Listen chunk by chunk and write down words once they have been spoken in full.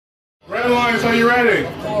Virus, are you ready?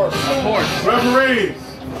 Of course. Referees,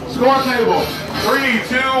 score table. 3,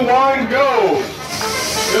 2, 1, go.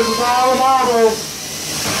 This is all the marbles.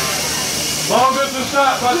 Long distance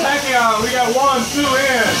shot by Tachyon. We got 1, 2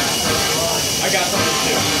 in. I got something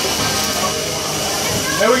too.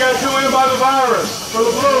 And we got 2 in by the Virus. For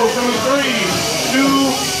the blue, coming 3, 2,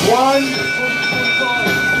 1.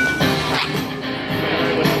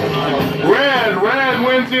 Red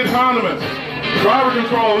wins the autonomous. Driver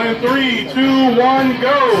control in 3, 2, 1,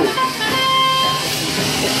 go.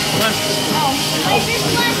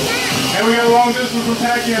 And we got a long distance from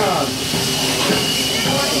Tachyon.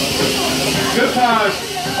 Good time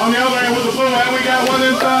on the other end with the blue, and we got one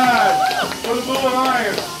inside for the Blue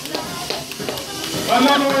Alliance.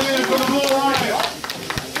 Another one in for the Blue Alliance.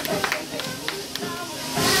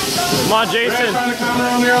 Come on, Jason. Red trying to counter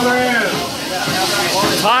on the other end.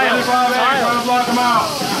 Tile. Trying to block them out.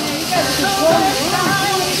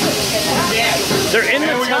 They're in the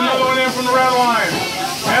And we got tile. another one in from the red line.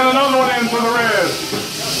 And another one in for the red.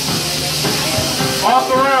 Off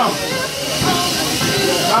the rim.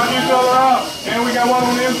 Knock each other out. And we got one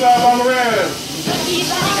on the inside on the red.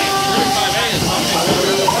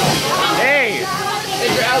 Hey. And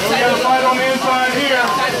we got a fight on the inside here.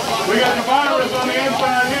 We got the Virus on the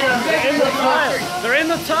inside here. They're in the tile. They're in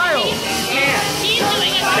the tile.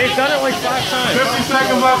 They've done it like 5 times. 50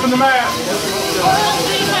 seconds left in the match.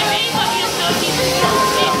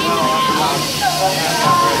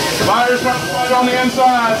 Virus right on the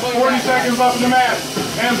inside. 40 seconds left in the match.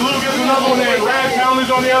 And blue gets another one in. Red County's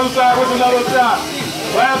on the other side with another shot.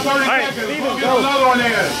 Last 30 seconds. Blue gets another one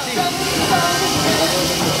in.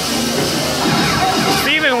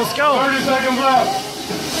 Steven, let's go. 30 seconds left.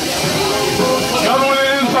 Another one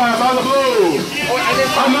inside by the blue.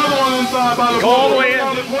 Another one inside by the blue. Go all the way in.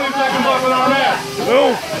 20 seconds left in our match.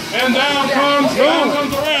 Move. And down comes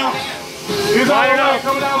the ramp. He's all the way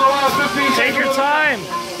coming down the last 15 seconds. Take your time.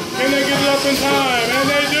 And they get it up in time. And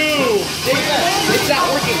they do. It's not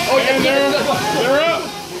working. Oh, And they're up.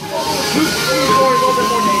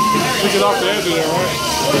 We get off the edge of there, right?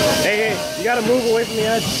 Hey, you gotta move away from the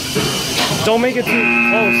edge. Don't make it too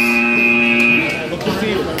close.